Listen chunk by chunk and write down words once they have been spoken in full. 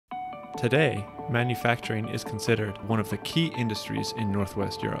Today, manufacturing is considered one of the key industries in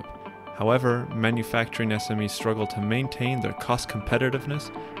Northwest Europe. However, manufacturing SMEs struggle to maintain their cost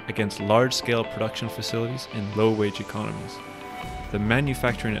competitiveness against large-scale production facilities in low-wage economies. The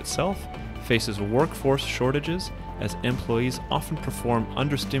manufacturing itself faces workforce shortages as employees often perform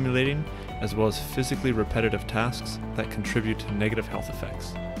understimulating as well as physically repetitive tasks that contribute to negative health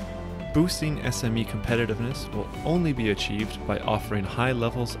effects. Boosting SME competitiveness will only be achieved by offering high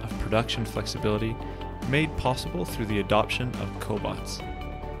levels of production flexibility made possible through the adoption of cobots.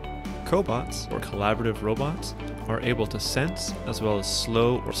 Cobots, or collaborative robots, are able to sense as well as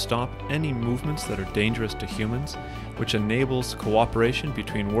slow or stop any movements that are dangerous to humans, which enables cooperation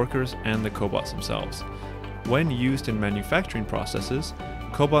between workers and the cobots themselves. When used in manufacturing processes,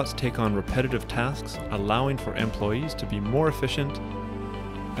 cobots take on repetitive tasks, allowing for employees to be more efficient,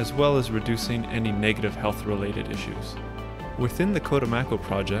 as well as reducing any negative health-related issues. Within the COTEMACO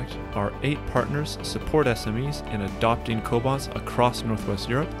project, our 8 partners support SMEs in adopting cobots across Northwest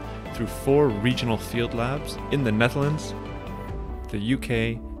Europe through 4 regional field labs in the Netherlands, the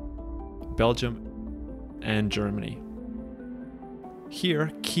UK, Belgium, and Germany.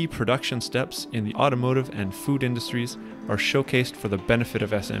 Here, key production steps in the automotive and food industries are showcased for the benefit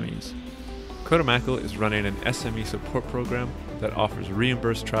of SMEs. COTEMACO is running an SME support program that offers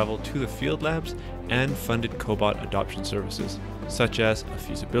reimbursed travel to the field labs and funded cobot adoption services, such as a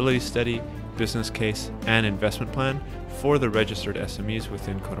feasibility study, business case, and investment plan for the registered SMEs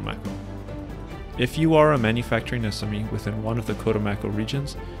within COTEMACO. If you are a manufacturing SME within one of the COTEMACO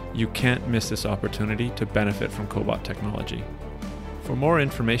regions, you can't miss this opportunity to benefit from cobot technology. For more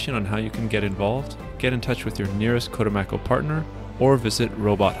information on how you can get involved, get in touch with your nearest COTEMACO partner or visit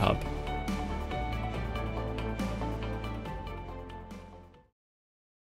Robot Hub.